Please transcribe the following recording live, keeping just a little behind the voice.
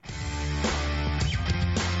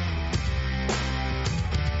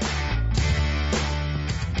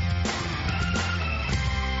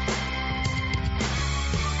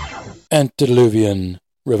Antediluvian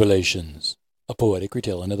Revelations, a poetic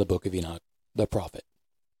retelling of the Book of Enoch, the prophet.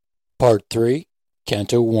 Part 3,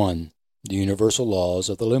 Canto One, the Universal Laws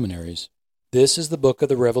of the Luminaries. This is the book of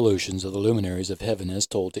the revolutions of the luminaries of heaven as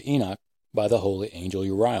told to Enoch by the holy angel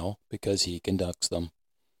Uriel, because he conducts them.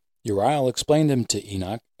 Uriel explained them to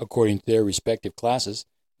Enoch according to their respective classes,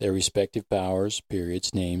 their respective powers,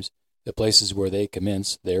 periods, names, the places where they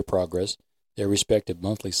commence, their progress, their respective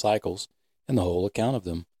monthly cycles, and the whole account of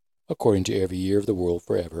them, according to every year of the world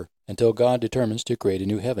forever, until God determines to create a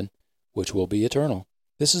new heaven, which will be eternal.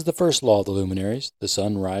 This is the first law of the luminaries. The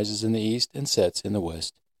sun rises in the east and sets in the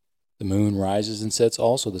west. The moon rises and sets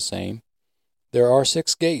also the same. There are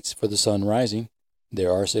 6 gates for the sun rising.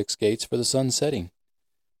 There are 6 gates for the sun setting.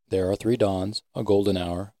 There are 3 dawns, a golden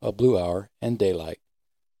hour, a blue hour, and daylight.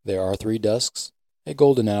 There are 3 dusks, a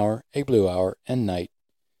golden hour, a blue hour, and night.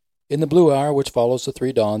 In the blue hour which follows the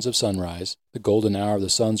 3 dawns of sunrise, the golden hour of the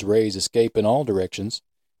sun's rays escape in all directions,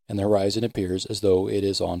 and the horizon appears as though it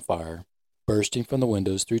is on fire, bursting from the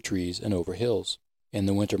windows through trees and over hills. In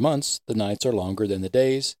the winter months the nights are longer than the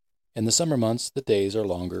days. In the summer months the days are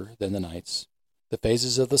longer than the nights. The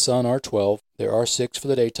phases of the sun are 12. There are 6 for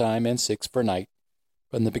the daytime and 6 for night.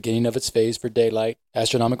 From the beginning of its phase for daylight,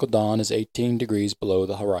 astronomical dawn is 18 degrees below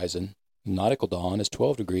the horizon. Nautical dawn is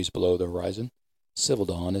 12 degrees below the horizon. Civil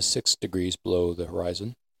dawn is 6 degrees below the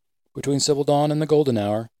horizon. Between civil dawn and the golden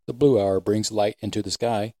hour, the blue hour brings light into the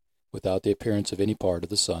sky without the appearance of any part of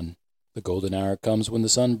the sun. The golden hour comes when the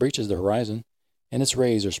sun breaches the horizon, and its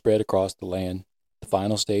rays are spread across the land. The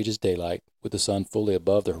final stage is daylight, with the sun fully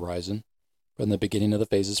above the horizon. From the beginning of the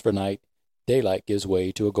phases for night, daylight gives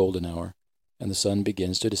way to a golden hour, and the sun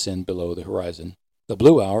begins to descend below the horizon. The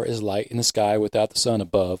blue hour is light in the sky without the sun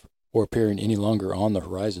above, or appearing any longer on the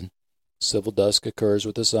horizon. Civil dusk occurs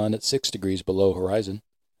with the sun at 6 degrees below horizon.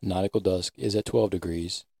 Nautical dusk is at 12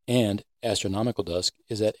 degrees, and astronomical dusk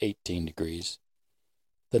is at 18 degrees.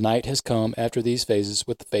 The night has come after these phases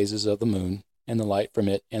with the phases of the moon, and the light from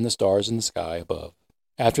it and the stars in the sky above.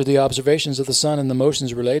 After the observations of the sun and the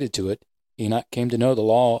motions related to it, Enoch came to know the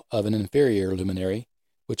law of an inferior luminary,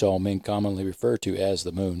 which all men commonly refer to as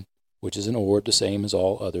the moon, which is an orb the same as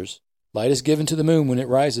all others. Light is given to the moon when it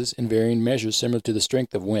rises in varying measures similar to the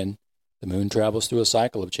strength of wind. The moon travels through a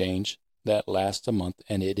cycle of change that lasts a month,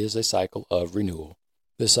 and it is a cycle of renewal.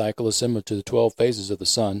 This cycle is similar to the 12 phases of the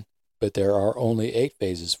sun, but there are only 8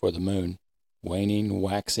 phases for the moon. Waning,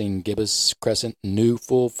 waxing, gibbous, crescent, new,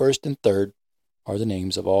 full, first, and third are the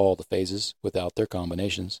names of all the phases without their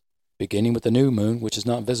combinations. Beginning with the new moon, which is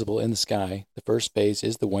not visible in the sky, the first phase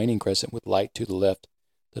is the waning crescent with light to the left,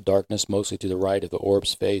 the darkness mostly to the right of the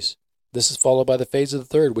orb's face. This is followed by the phase of the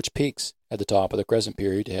third, which peaks at the top of the crescent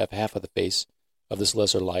period to have half of the face of this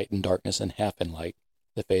lesser light in darkness and half in light.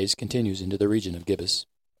 The phase continues into the region of gibbous,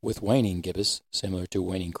 with waning gibbous, similar to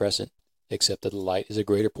waning crescent, except that the light is a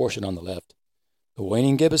greater portion on the left. The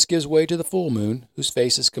waning gibbous gives way to the full moon, whose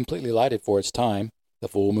face is completely lighted for its time. The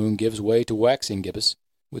full moon gives way to waxing gibbous,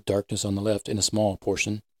 with darkness on the left in a small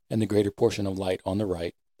portion, and the greater portion of light on the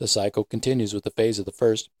right. The cycle continues with the phase of the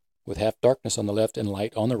first, with half darkness on the left and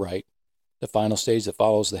light on the right. The final stage that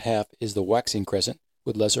follows the half is the waxing crescent,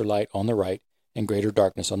 with lesser light on the right and greater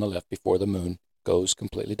darkness on the left before the moon goes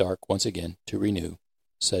completely dark once again to renew.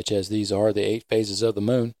 Such as these are the 8 phases of the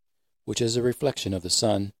moon, which is a reflection of the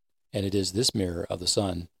sun, and it is this mirror of the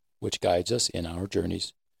sun which guides us in our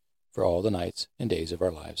journeys for all the nights and days of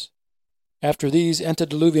our lives. After these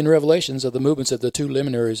antediluvian revelations of the movements of the 2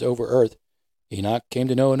 luminaries over earth, Enoch came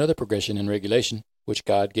to know another progression and regulation which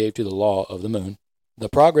God gave to the law of the moon. The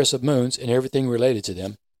progress of moons and everything related to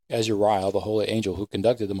them, as Uriel, the holy angel who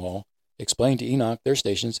conducted them all, explained to Enoch their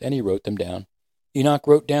stations, and he wrote them down. Enoch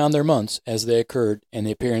wrote down their months as they occurred and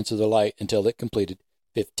the appearance of the light until it completed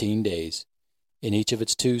 15 days. In each of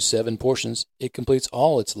its 2 7 portions, it completes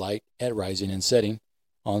all its light at rising and setting.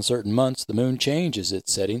 On certain months, the moon changes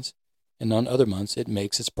its settings, and on other months it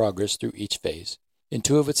makes its progress through each phase. In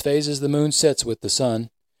 2 of its phases, the moon sets with the sun,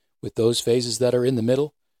 with those phases that are in the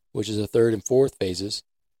middle, which is the 3rd and 4th phases.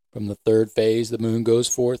 From the 3rd phase, the moon goes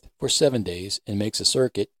forth for 7 days and makes a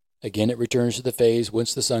circuit. Again it returns to the phase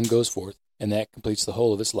whence the sun goes forth, and that completes the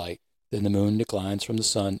whole of its light. Then the moon declines from the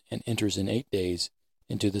sun and enters in 8 days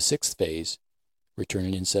into the 6th phase,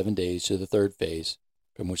 returning in 7 days to the 3rd phase,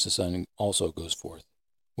 from which the sun also goes forth.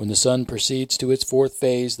 When the sun proceeds to its 4th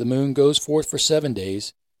phase, the moon goes forth for 7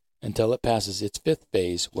 days, until it passes its 5th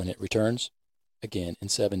phase, when it returns again in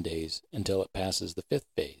 7 days, until it passes the 5th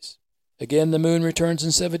phase. Again the moon returns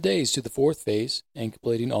in 7 days to the 4th phase, and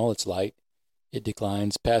completing all its light, it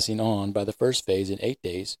declines, passing on by the 1st phase in 8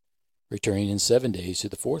 days, returning in 7 days to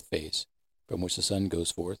the 4th phase, from which the sun goes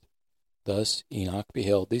forth. Thus Enoch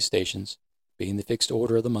beheld these stations, being the fixed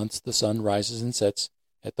order of the months the sun rises and sets.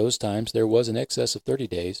 At those times there was an excess of 30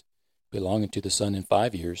 days, belonging to the sun in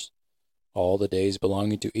 5 years. All the days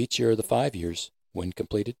belonging to each year of the 5 years, when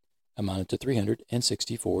completed, amounted to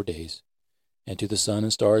 364 days. And to the sun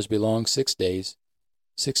and stars belong 6 days,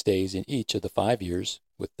 6 days in each of the 5 years,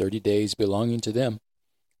 with 30 days belonging to them,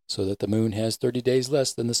 so that the moon has 30 days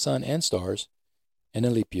less than the sun and stars, and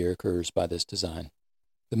a leap year occurs by this design.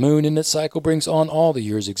 The moon in its cycle brings on all the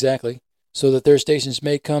years exactly, so that their stations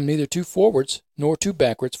may come neither too forwards nor too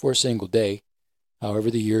backwards for a single day. However,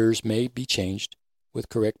 the years may be changed with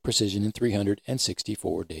correct precision in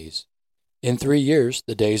 364 days. In 3 years,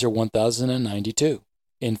 the days are 1,092.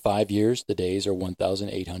 In 5 years, the days are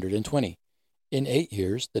 1,820. In 8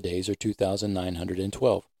 years, the days are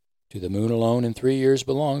 2,912. To the moon alone in 3 years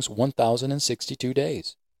belongs 1,062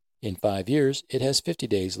 days. In 5 years, it has 50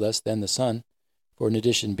 days less than the sun, for an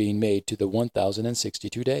addition being made to the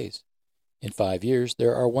 1,062 days. In 5 years,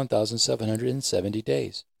 there are 1,770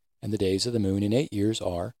 days, and the days of the moon in 8 years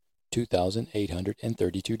are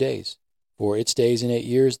 2,832 days. For its days in 8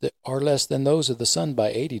 years are less than those of the sun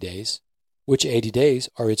by 80 days, which 80 days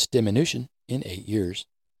are its diminution in 8 years.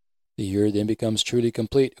 The year then becomes truly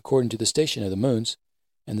complete according to the station of the moons,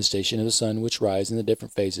 and the station of the sun, which rise in the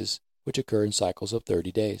different phases, which occur in cycles of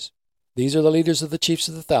 30 days. These are the leaders of the chiefs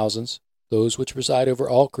of the thousands, those which preside over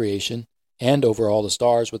all creation, and over all the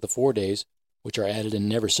stars with the 4 days, which are added and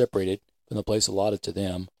never separated from the place allotted to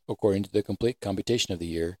them, according to the complete computation of the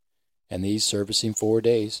year, and these servicing 4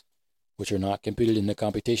 days, which are not computed in the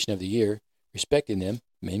computation of the year, respecting them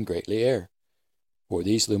men greatly err. For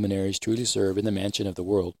these luminaries truly serve in the mansion of the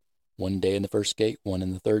world, 1 day in the first gate, 1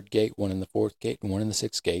 in the third gate, 1 in the fourth gate, and 1 in the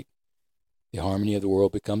sixth gate. The harmony of the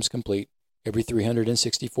world becomes complete, every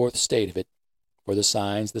 364th state of it, for the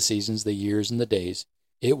signs, the seasons, the years, and the days.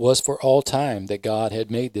 It was for all time that God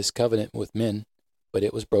had made this covenant with men, but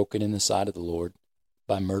it was broken in the sight of the Lord,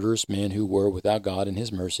 by murderous men who were without God in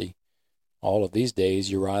his mercy. All of these days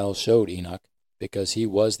Uriel showed Enoch, because he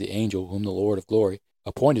was the angel whom the Lord of glory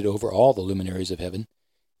appointed over all the luminaries of heaven,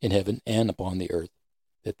 in heaven and upon the earth,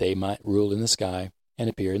 that they might rule in the sky, and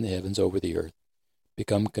appear in the heavens over the earth,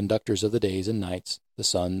 become conductors of the days and nights, the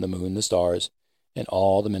sun, the moon, the stars, and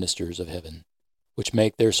all the ministers of heaven, which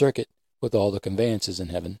make their circuit with all the conveyances in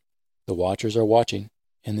heaven. The watchers are watching,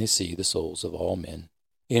 and they see the souls of all men.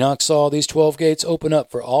 Enoch saw these 12 gates open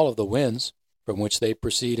up for all of the winds, from which they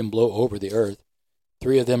proceed and blow over the earth.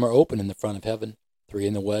 3 of them are open in the front of heaven, 3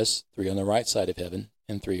 in the west, 3 on the right side of heaven,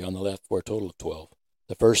 and 3 on the left, for a total of 12.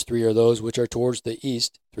 The first 3 are those which are towards the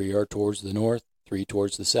east, 3 are towards the north, 3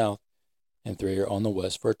 towards the south, and 3 are on the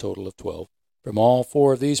west, for a total of 12. From all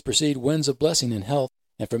 4 of these proceed winds of blessing and health,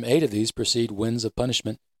 and from 8 of these proceed winds of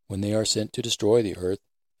punishment, when they are sent to destroy the earth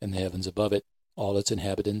and the heavens above it, all its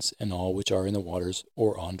inhabitants, and all which are in the waters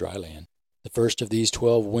or on dry land. The first of these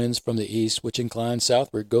 12 winds from the east, which inclines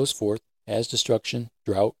southward, goes forth as destruction,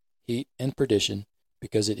 drought, heat, and perdition,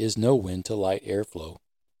 because it is no wind to light air flow.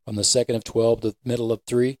 From the second of 12 to the middle of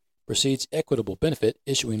 3 proceeds equitable benefit,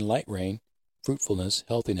 issuing light rain, fruitfulness,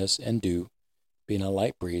 healthiness, and dew, being a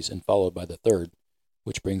light breeze, and followed by the third,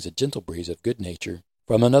 which brings a gentle breeze of good nature.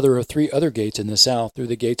 From another of 3 other gates in the south, through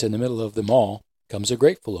the gates in the middle of them all, comes a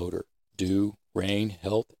grateful odor, dew, rain,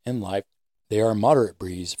 health, and life. They are moderate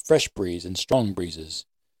breeze, fresh breeze, and strong breezes.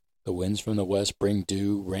 The winds from the west bring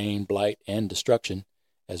dew, rain, blight, and destruction,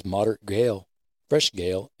 as moderate gale, fresh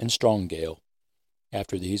gale, and strong gale.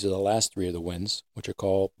 After these are the last 3 of the winds, which are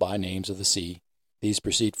called by names of the sea. These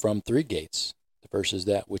proceed from 3 gates. The first is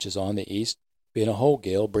that which is on the east, being a whole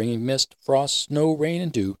gale, bringing mist, frost, snow, rain,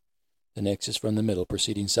 and dew. The next is from the middle,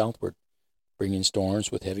 proceeding southward, bringing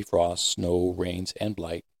storms with heavy frost, snow, rains, and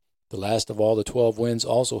blight. The last of all the 12 winds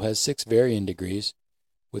also has 6 varying degrees,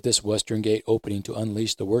 with this western gate opening to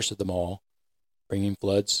unleash the worst of them all, bringing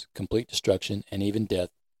floods, complete destruction, and even death,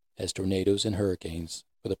 as tornadoes and hurricanes,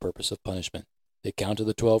 for the purpose of punishment. The account of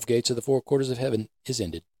the 12 gates of the 4 quarters of heaven is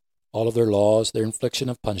ended. All of their laws, their infliction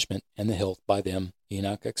of punishment, and the health by them,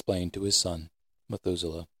 Enoch explained to his son,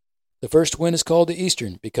 Methuselah. The first wind is called the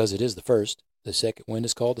eastern, because it is the first. The second wind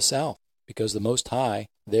is called the south, because the Most High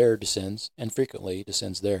there descends, and frequently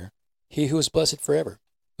descends there, he who is blessed forever.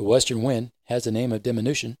 The western wind has the name of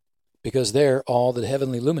diminution, because there all the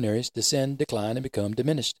heavenly luminaries descend, decline, and become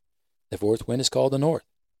diminished. The fourth wind is called the north,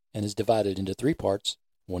 and is divided into 3 parts.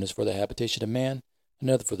 One is for the habitation of man,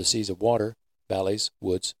 another for the seas of water, valleys,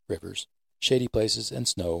 woods, rivers, shady places, and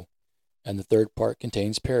snow, and the third part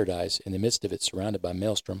contains paradise, in the midst of it surrounded by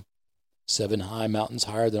maelstrom, 7 high mountains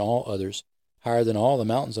higher than all others, higher than all the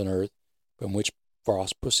mountains on earth, from which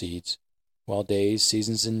frost proceeds, while days,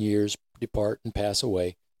 seasons, and years depart and pass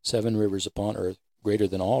away, 7 rivers upon earth, greater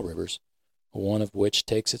than all rivers, one of which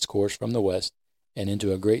takes its course from the west, and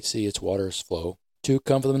into a great sea its waters flow. 2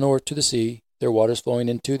 come from the north to the sea, their waters flowing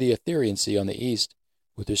into the Ethiopian Sea on the east.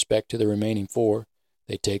 With respect to the remaining 4,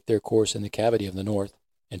 they take their course in the cavity of the north,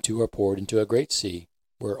 and 2 are poured into a great sea,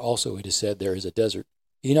 where also it is said there is a desert.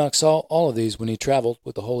 Enoch saw all of these when he traveled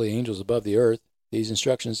with the holy angels above the earth. These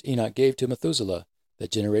instructions Enoch gave to Methuselah,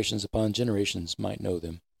 that generations upon generations might know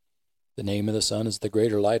them. The name of the sun is the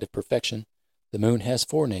greater light of perfection. The moon has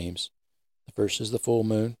 4 names. The first is the full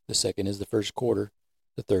moon, the second is the first quarter,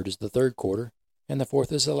 the third is the third quarter, and the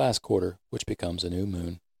fourth is the last quarter, which becomes a new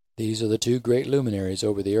moon. These are the 2 great luminaries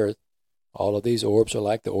over the earth. All of these orbs are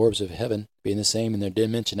like the orbs of heaven, being the same in their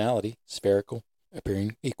dimensionality, spherical,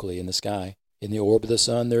 appearing equally in the sky. In the orb of the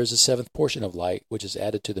sun there is a 7th portion of light, which is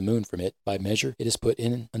added to the moon from it. By measure it is put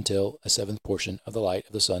in until a 7th portion of the light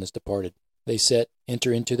of the sun is departed. They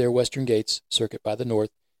enter into their western gates, circuit by the north,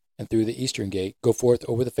 and through the eastern gate, go forth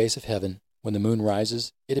over the face of heaven. When the moon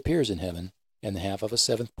rises, it appears in heaven, and the half of a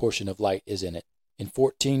 7th portion of light is in it. In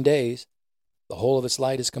 14 days, the whole of its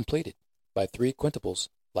light is completed. By 3 quintuples,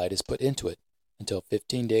 light is put into it. Until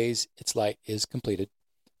 15 days, its light is completed,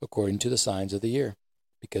 according to the signs of the year,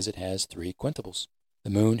 because it has 3 quintuples. The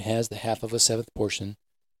moon has the half of a 7th portion.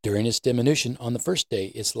 During its diminution, on the first day,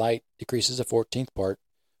 its light decreases a 14th part.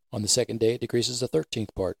 On the second day, it decreases a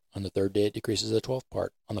 13th part. On the third day, it decreases a 12th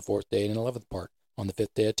part. On the 4th day, an 11th part. On the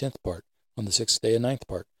 5th day, a 10th part. On the 6th day, a 9th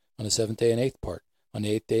part. On the 7th day, an 8th part. On the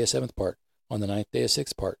 8th day, a 7th part. On the 9th day, a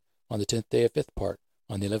 6th part. On the 10th day, a 5th part.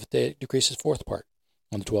 On the 11th day, it decreases 4th part.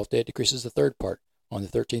 On the 12th day, it decreases the 3rd part. On the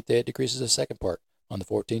 13th day, it decreases the 2nd part. On the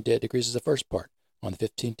 14th day, it decreases the 1st part. On the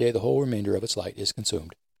 15th day, the whole remainder of its light is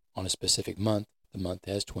consumed. On a specific month, the month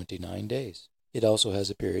has 29 days. It also has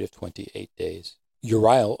a period of 28 days.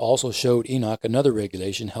 Uriel also showed Enoch another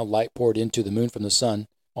regulation, how light poured into the moon from the sun.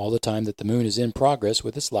 All the time that the moon is in progress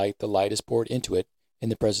with its light, the light is poured into it in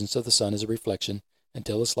the presence of the sun as a reflection,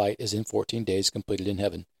 until its light is in 14 days completed in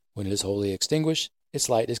heaven. When it is wholly extinguished, its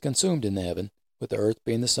light is consumed in the heaven, with the earth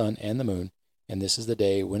being the sun and the moon, and this is the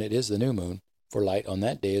day when it is the new moon, for light on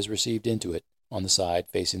that day is received into it, on the side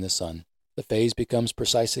facing the sun. The phase becomes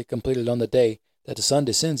precisely completed on the day that the sun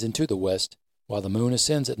descends into the west, while the moon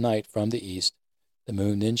ascends at night from the east. The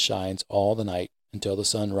moon then shines all the night until the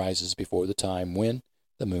sun rises before the time when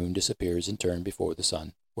the moon disappears in turn before the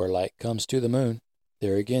sun. Where light comes to the moon,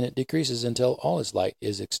 there again it decreases until all its light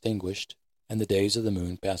is extinguished, and the days of the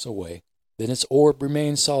moon pass away. Then its orb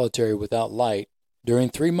remains solitary without light. During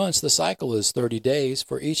 3 months the cycle is 30 days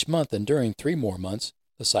for each month, and during 3 more months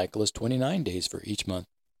the cycle is 29 days for each month.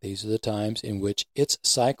 These are the times in which its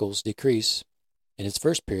cycles decrease, in its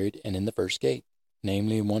first period and in the first gate,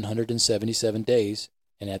 namely 177 days,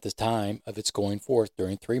 and at the time of its going forth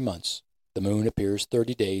during 3 months, the moon appears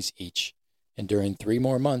 30 days each, and during 3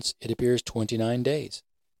 more months it appears 29 days.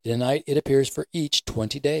 In the night it appears for each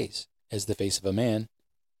 20 days, as the face of a man,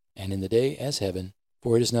 and in the day as heaven,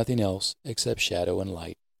 for it is nothing else except shadow and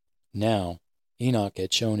light. Now Enoch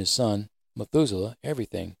had shown his son, Methuselah,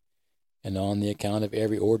 everything, and on the account of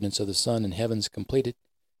every ordinance of the sun in heavens completed,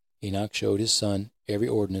 Enoch showed his son every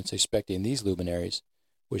ordinance respecting these luminaries,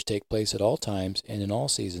 which take place at all times and in all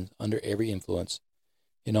seasons, under every influence,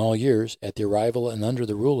 in all years, at the arrival and under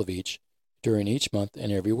the rule of each, during each month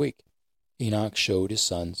and every week. Enoch showed his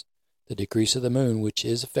sons the decrease of the moon, which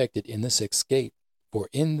is effected in the 6th gate, for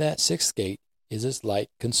in that 6th gate is its light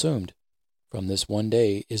consumed. From this one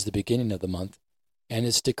day is the beginning of the month, and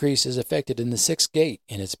its decrease is effected in the 6th gate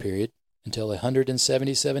in its period, until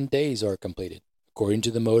 177 days are completed. According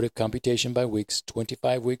to the mode of computation by weeks,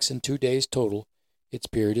 25 weeks and 2 days total, its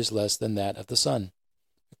period is less than that of the sun.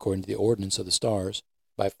 According to the ordinance of the stars,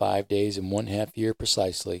 by 5 days and 1/2 year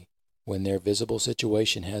precisely, when their visible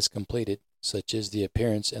situation has completed, such is the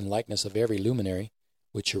appearance and likeness of every luminary,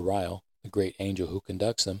 which Uriel, the great angel who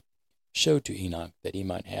conducts them, showed to Enoch, that he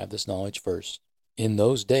might have this knowledge first. In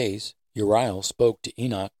those days Uriel spoke to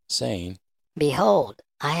Enoch, saying, Behold,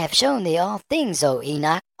 I have shown thee all things, O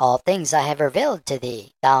Enoch, all things I have revealed to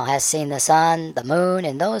thee. Thou hast seen the sun, the moon,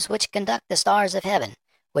 and those which conduct the stars of heaven,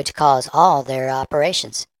 which cause all their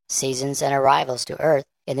operations, seasons and arrivals to earth.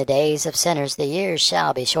 In the days of sinners the years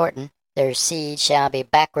shall be shortened, their seed shall be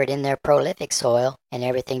backward in their prolific soil, and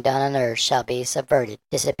everything done on earth shall be subverted,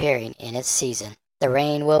 disappearing in its season. The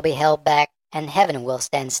rain will be held back, and heaven will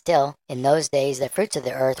stand still. In those days the fruits of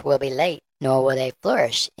the earth will be late, nor will they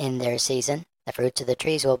flourish in their season. The fruits of the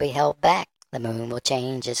trees will be held back. The moon will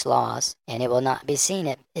change its laws, and it will not be seen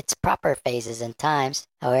at its proper phases and times.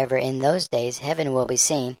 However, in those days heaven will be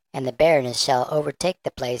seen, and the barrenness shall overtake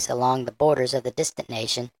the place along the borders of the distant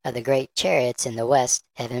nation of the great chariots in the west.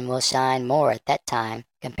 Heaven will shine more at that time,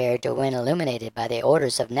 compared to when illuminated by the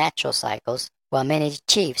orders of natural cycles, while many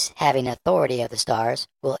chiefs, having authority of the stars,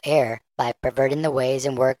 will err by perverting the ways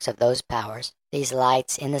and works of those powers. These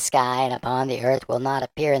lights in the sky and upon the earth will not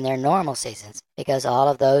appear in their normal seasons, because all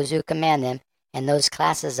of those who command them and those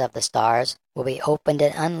classes of the stars will be opened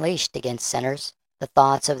and unleashed against sinners. The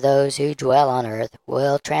thoughts of those who dwell on earth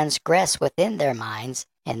will transgress within their minds,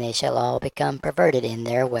 and they shall all become perverted in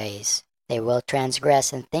their ways. They will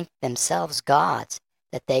transgress and think themselves gods,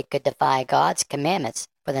 that they could defy God's commandments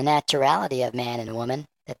for the naturality of man and woman,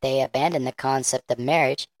 that they abandon the concept of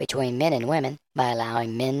marriage between men and women by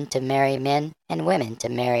allowing men to marry men and women to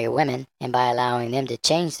marry women, and by allowing them to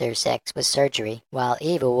change their sex with surgery. While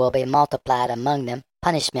evil will be multiplied among them,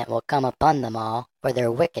 punishment will come upon them all for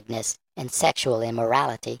their wickedness and sexual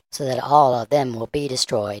immorality, so that all of them will be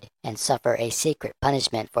destroyed and suffer a secret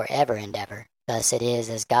punishment forever and ever. Thus it is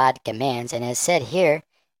as God commands, and as said here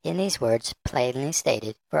in these words plainly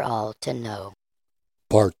stated for all to know.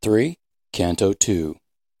 Part 3, Canto 2,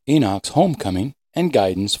 Enoch's Homecoming and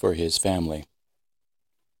Guidance for His Family.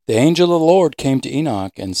 The angel of the Lord came to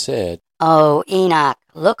Enoch and said, O Enoch,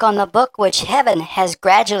 look on the book which heaven has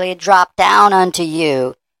gradually dropped down unto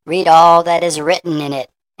you. Read all that is written in it,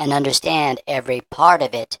 and understand every part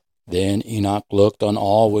of it. Then Enoch looked on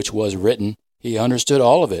all which was written. He understood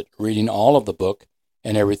all of it, reading all of the book,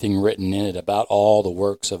 and everything written in it about all the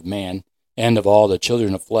works of man, and of all the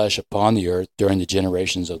children of flesh upon the earth during the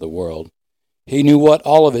generations of the world. He knew what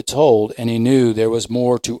all of it told, and he knew there was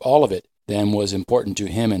more to all of it than was important to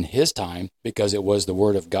him in his time, because it was the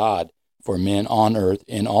word of God for men on earth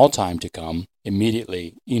in all time to come.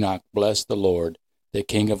 Immediately Enoch blessed the Lord, the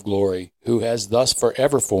King of glory, who has thus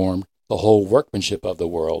forever formed the whole workmanship of the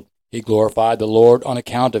world. He glorified the Lord on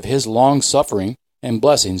account of his long suffering and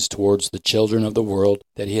blessings towards the children of the world,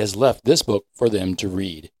 that he has left this book for them to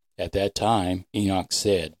read. At that time Enoch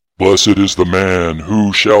said, Blessed is the man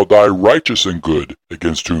who shall die righteous and good,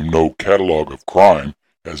 against whom no catalogue of crime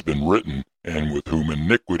has been written, and with whom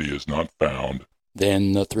iniquity is not found.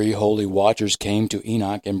 Then the 3 holy watchers came to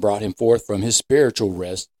Enoch and brought him forth from his spiritual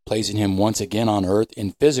rest, placing him once again on earth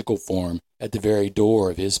in physical form at the very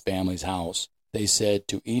door of his family's house. They said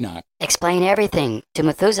to Enoch, Explain everything to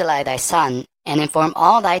Methuselah thy son, and inform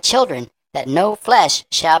all thy children, that no flesh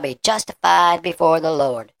shall be justified before the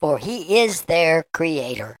Lord, for he is their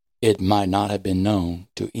creator. It might not have been known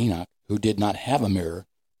to Enoch, who did not have a mirror,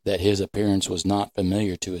 that his appearance was not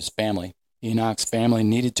familiar to his family. Enoch's family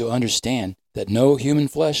needed to understand that no human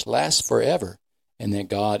flesh lasts forever, and that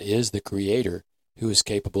God is the Creator, who is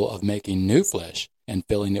capable of making new flesh and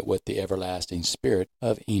filling it with the everlasting spirit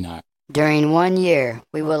of Enoch. During 1 year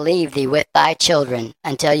we will leave thee with thy children,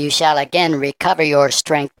 until you shall again recover your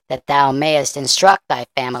strength, that thou mayest instruct thy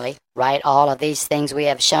family. Write all of these things we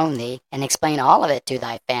have shown thee, and explain all of it to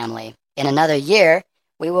thy family. In another year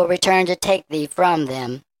we will return to take thee from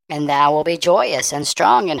them, and thou wilt be joyous and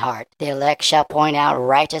strong in heart. The elect shall point out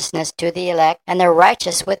righteousness to the elect, and the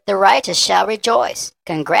righteous with the righteous shall rejoice,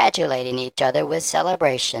 congratulating each other with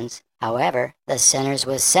celebrations. However, the sinners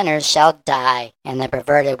with sinners shall die, and the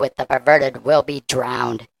perverted with the perverted will be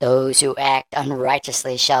drowned. Those who act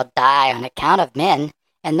unrighteously shall die on account of men,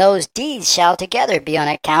 and those deeds shall together be on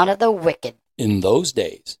account of the wicked. In those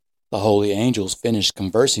days, the holy angels finished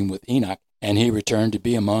conversing with Enoch, and he returned to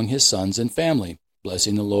be among his sons and family,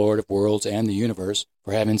 blessing the Lord of worlds and the universe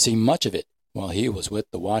for having seen much of it, while he was with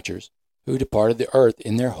the watchers, who departed the earth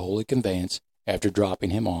in their holy conveyance after dropping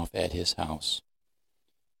him off at his house.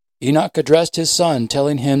 Enoch addressed his son,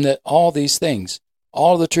 telling him that all these things,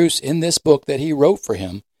 all the truths in this book that he wrote for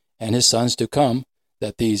him and his sons to come,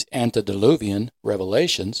 that these Antediluvian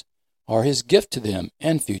Revelations are his gift to them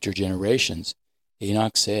and future generations.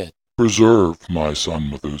 Enoch said, Preserve, my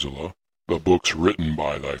son Methuselah, the books written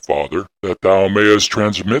by thy father, that thou mayest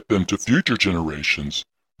transmit them to future generations.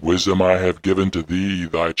 Wisdom I have given to thee,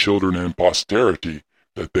 thy children and posterity,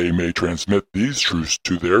 that they may transmit these truths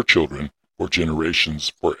to their children for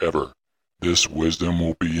generations forever. This wisdom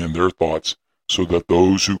will be in their thoughts, so that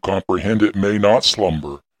those who comprehend it may not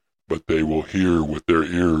slumber, but they will hear with their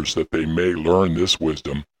ears, that they may learn this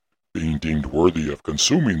wisdom, being deemed worthy of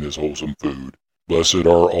consuming this wholesome food. Blessed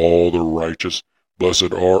are all the righteous,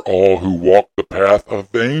 blessed are all who walk the path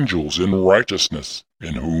of angels in righteousness,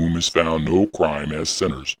 in whom is found no crime as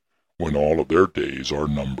sinners, when all of their days are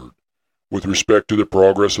numbered. With respect to the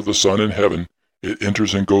progress of the sun in heaven, it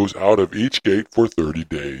enters and goes out of each gate for 30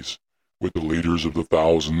 days. with the leaders of the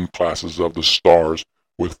 1,000 classes of the stars,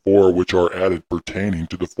 with 4 which are added pertaining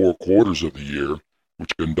to the 4 quarters of the year,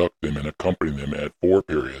 which conduct them and accompany them at 4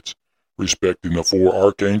 periods. Respecting the 4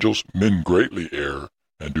 archangels, men greatly err,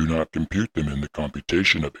 and do not compute them in the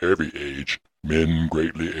computation of every age. Men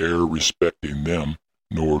greatly err respecting them,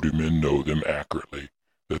 nor do men know them accurately,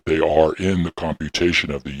 that they are in the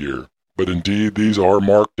computation of the year. But indeed these are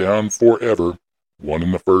marked down forever, 1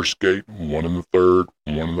 in the 1st gate, 1 in the 3rd,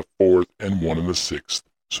 1 in the 4th, and 1 in the 6th,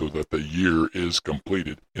 so that the year is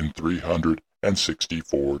completed in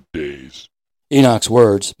 364 days. Enoch's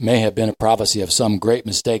words may have been a prophecy of some great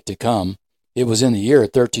mistake to come. It was in the year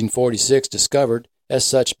 1346 discovered, as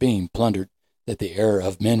such being plundered, that the error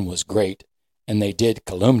of men was great, and they did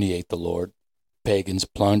calumniate the Lord. Pagans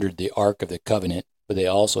plundered the Ark of the Covenant, but they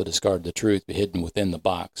also discarded the truth hidden within the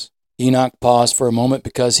box. Enoch paused for a moment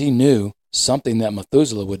because he knew something that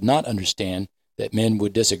Methuselah would not understand, that men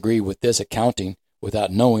would disagree with this accounting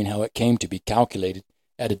without knowing how it came to be calculated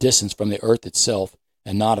at a distance from the earth itself,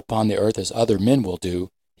 and not upon the earth as other men will do.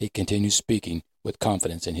 He continued speaking with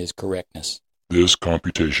confidence in his correctness. This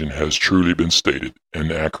computation has truly been stated,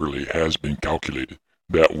 and accurately has been calculated.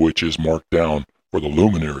 That which is marked down for the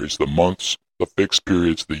luminaries, the months, the fixed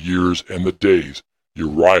periods, the years, and the days,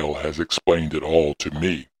 Uriel has explained it all to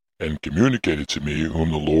me, and communicated to me,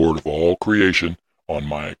 whom the Lord of all creation, on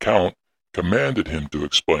my account, commanded him to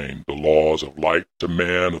explain the laws of light to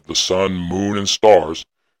man, of the sun, moon, and stars,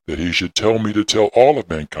 that he should tell me to tell all of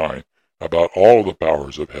mankind about all the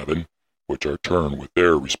powers of heaven, which are turned with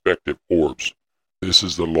their respective orbs. This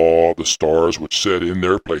is the law of the stars which set in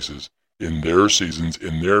their places, in their seasons,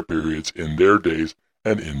 in their periods, in their days,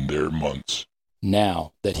 and in their months.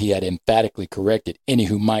 Now that he had emphatically corrected any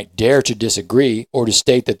who might dare to disagree, or to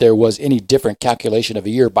state that there was any different calculation of a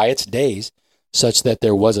year by its days, such that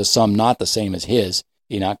there was a sum not the same as his,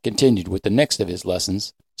 Enoch continued with the next of his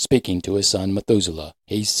lessons, speaking to his son Methuselah.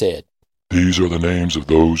 He said, These are the names of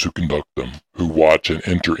those who conduct them, who watch and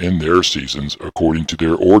enter in their seasons, according to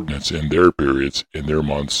their ordinance, in their periods, in their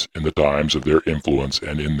months, in the times of their influence,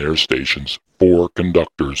 and in their stations. 4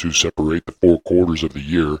 conductors who separate the 4 quarters of the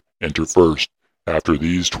year enter first. After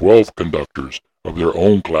these 12 conductors of their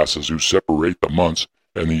own classes who separate the months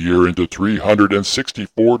and the year into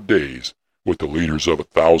 364 days, with the leaders of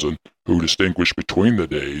 1,000 who distinguish between the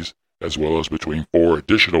days, as well as between 4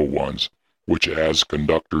 additional ones, which as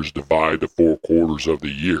conductors divide the 4 quarters of the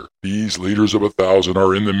year. These leaders of 1,000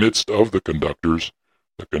 are in the midst of the conductors.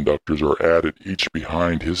 The conductors are added each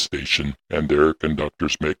behind his station, and their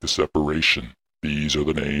conductors make the separation. These are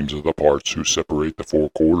the names of the parts who separate the 4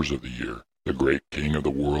 quarters of the year. The great King of the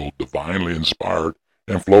world, divinely inspired,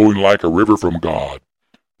 and flowing like a river from God.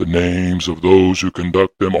 The names of those who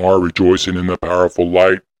conduct them are rejoicing in the powerful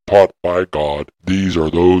light taught by God. These are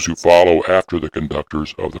those who follow after the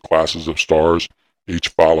conductors of the classes of stars, each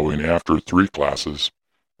following after 3 classes,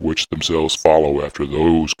 which themselves follow after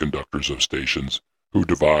those conductors of stations, who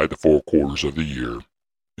divide the 4 quarters of the year.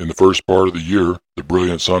 In the first part of the year, the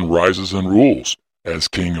brilliant sun rises and rules, as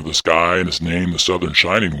king of the sky, and is named the Southern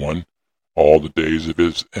Shining One. All the days of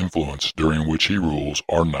his influence during which he rules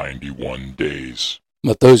are 91 days.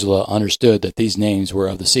 Methuselah understood that these names were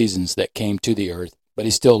of the seasons that came to the earth, but he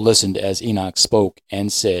still listened as Enoch spoke,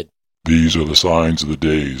 and said, These are the signs of the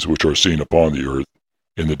days which are seen upon the earth.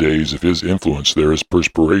 In the days of his influence there is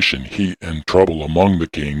perspiration, heat, and trouble among the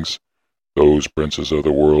kings, those princes of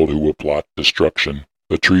the world who will plot destruction.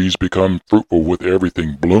 The trees become fruitful with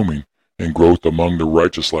everything blooming, and growth among the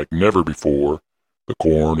righteous like never before. The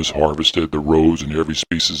corn is harvested, the rose and every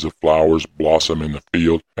species of flowers blossom in the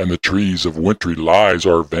field, and the trees of wintry lies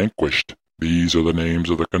are vanquished. These are the names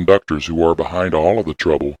of the conductors who are behind all of the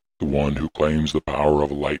trouble, the one who claims the power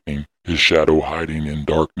of lightning, his shadow hiding in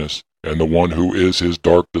darkness, and the one who is his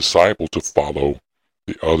dark disciple to follow.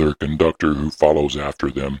 The other conductor who follows after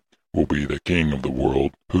them will be the King of the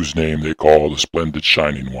world, whose name they call the Splendid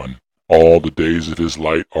Shining One. All the days of his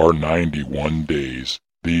light are 91 days.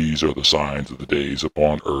 These are the signs of the days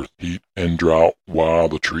upon earth, heat and drought, while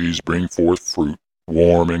the trees bring forth fruit,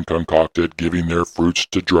 warm and concocted, giving their fruits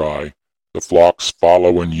to dry. The flocks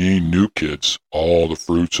follow and yean new kids. All the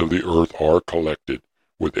fruits of the earth are collected,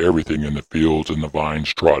 with everything in the fields and the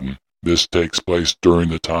vines trodden. This takes place during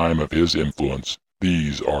the time of his influence.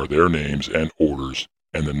 These are their names and orders,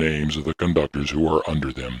 and the names of the conductors who are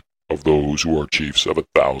under them, of those who are chiefs of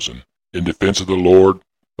 1,000. In defense of the Lord,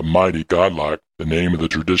 the mighty godlike, the name of the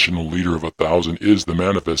traditional leader of 1,000 is the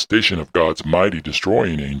manifestation of God's mighty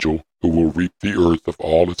destroying angel, who will reap the earth of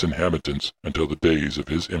all its inhabitants until the days of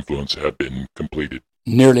his influence have been completed.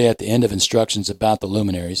 Nearly at the end of instructions about the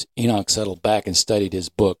luminaries, Enoch settled back and studied his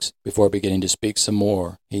books. Before beginning to speak some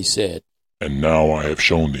more, he said, And now I have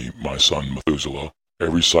shown thee, my son Methuselah,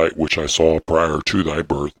 every sight which I saw prior to thy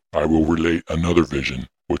birth. I will relate another vision,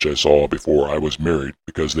 which I saw before I was married,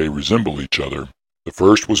 because they resemble each other. The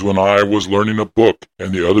first was when I was learning a book,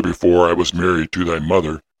 and the other before I was married to thy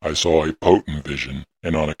mother. I saw a potent vision,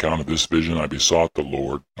 and on account of this vision I besought the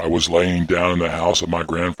Lord. I was laying down in the house of my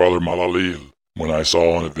grandfather Malaleel, when I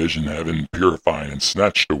saw in a vision heaven purifying and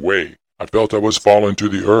snatched away. I felt I was fallen to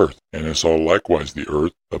the earth, and I saw likewise the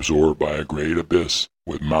earth absorbed by a great abyss,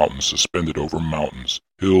 with mountains suspended over mountains.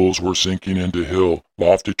 Hills were sinking into hill,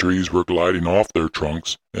 lofty trees were gliding off their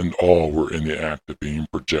trunks, and all were in the act of being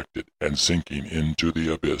projected and sinking into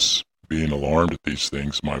the abyss. Being alarmed at these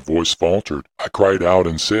things, my voice faltered. I cried out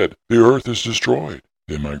and said, The earth is destroyed.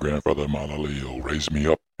 Then my grandfather Malaleel raised me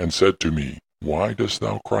up and said to me, Why dost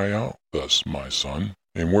thou cry out thus, my son?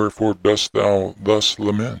 And wherefore dost thou thus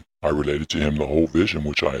lament? I related to him the whole vision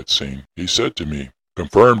which I had seen. He said to me,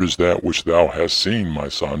 Confirmed is that which thou hast seen, my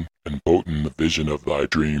son, and potent the vision of thy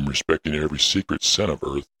dream respecting every secret sin of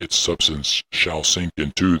earth. Its substance shall sink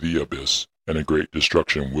into the abyss, and a great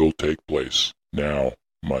destruction will take place. Now,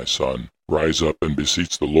 my son, rise up and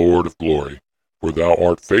beseech the Lord of glory, for thou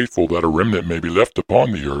art faithful that a remnant may be left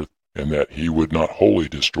upon the earth, and that he would not wholly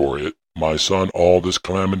destroy it. My son, all this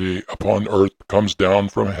calamity upon earth comes down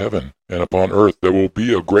from heaven, and upon earth there will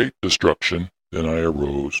be a great destruction. Then I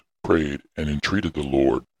arose, prayed, and entreated the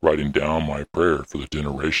Lord, writing down my prayer for the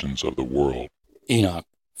generations of the world. Enoch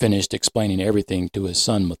finished explaining everything to his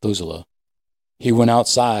son Methuselah. He went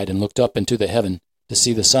outside and looked up into the heaven to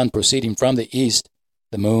see the sun proceeding from the east,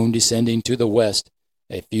 the moon descending to the west,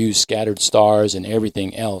 a few scattered stars, and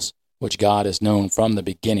everything else which God has known from the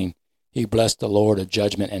beginning. He blessed the Lord of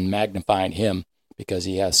judgment and magnified him, because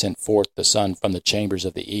he hath sent forth the sun from the chambers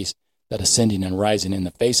of the east, that ascending and rising in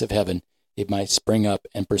the face of heaven, it might spring up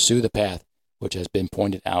and pursue the path which has been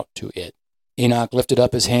pointed out to it. Enoch lifted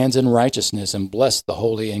up his hands in righteousness and blessed the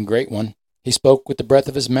Holy and Great One. He spoke with the breath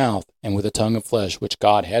of his mouth and with a tongue of flesh which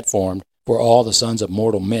God had formed for all the sons of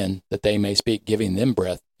mortal men, that they may speak, giving them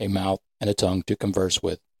breath, a mouth, and a tongue to converse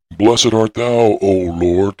with. Blessed art thou, O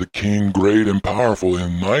Lord, the King great and powerful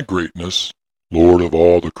in thy greatness, Lord of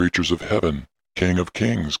all the creatures of heaven, King of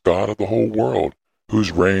kings, God of the whole world,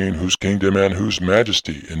 whose reign, whose kingdom, and whose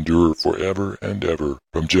majesty endure forever and ever.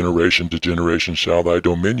 From generation to generation shall thy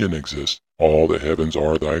dominion exist. All the heavens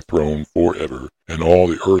are thy throne forever, and all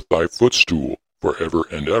the earth thy footstool forever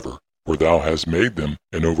and ever. For thou hast made them,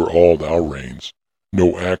 and over all thou reigns.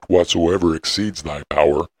 No act whatsoever exceeds thy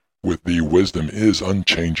power. With thee wisdom is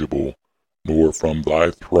unchangeable, nor from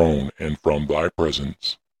thy throne and from thy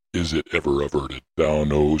presence is it ever averted. Thou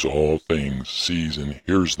knows all things, sees and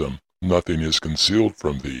hears them. Nothing is concealed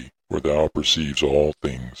from thee, for thou perceives all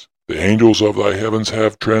things. The angels of thy heavens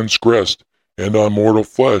have transgressed, and on mortal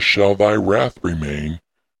flesh shall thy wrath remain,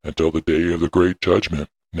 until the day of the great judgment.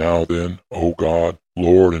 Now then, O God,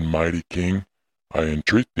 Lord and mighty King, I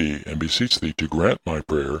entreat thee and beseech thee to grant my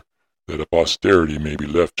prayer, that a posterity may be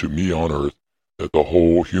left to me on earth, that the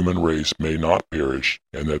whole human race may not perish,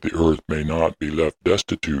 and that the earth may not be left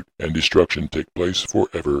destitute, and destruction take place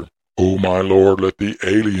forever. O my Lord, let the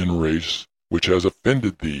alien race, which has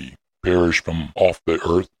offended thee, perish from off the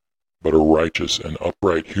earth, but a righteous and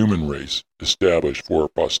upright human race, established for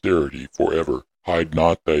posterity forever. Hide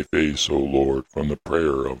not thy face, O Lord, from the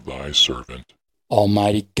prayer of thy servant.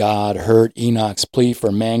 Almighty God heard Enoch's plea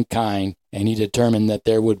for mankind, and he determined that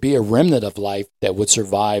there would be a remnant of life that would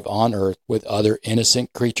survive on earth with other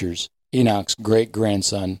innocent creatures. Enoch's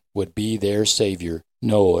great-grandson would be their savior.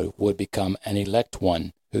 Noah would become an elect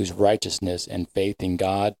one, whose righteousness and faith in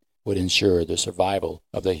God would ensure the survival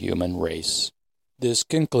of the human race. This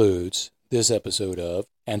concludes this episode of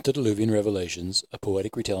Antediluvian Revelations, a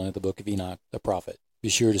poetic retelling of the Book of Enoch, the prophet. Be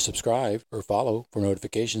sure to subscribe or follow for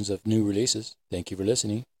notifications of new releases. Thank you for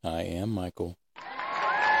listening. I am Michael.